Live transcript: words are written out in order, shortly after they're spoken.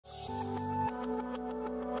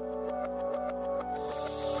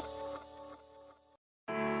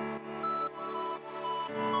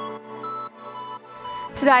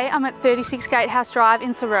Today I'm at 36 Gatehouse Drive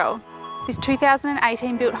in Sorell. This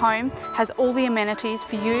 2018 built home has all the amenities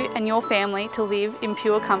for you and your family to live in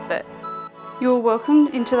pure comfort. You are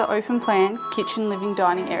welcomed into the open plan kitchen living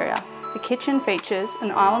dining area. The kitchen features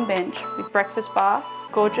an island bench with breakfast bar,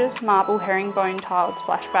 gorgeous marble herringbone tiled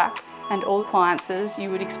splashback and all appliances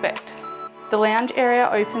you would expect. The lounge area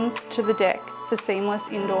opens to the deck for seamless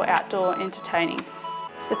indoor-outdoor entertaining.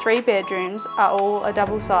 The 3 bedrooms are all a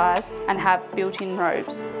double size and have built-in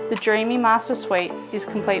robes. The dreamy master suite is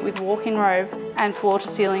complete with walk-in robe and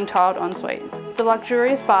floor-to-ceiling tiled ensuite. The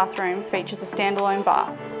luxurious bathroom features a standalone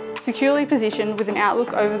bath. Securely positioned with an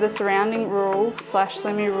outlook over the surrounding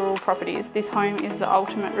rural/semi-rural properties, this home is the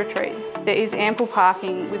ultimate retreat. There is ample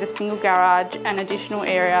parking with a single garage and additional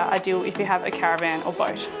area ideal if you have a caravan or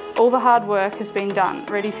boat. All the hard work has been done,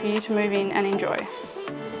 ready for you to move in and enjoy.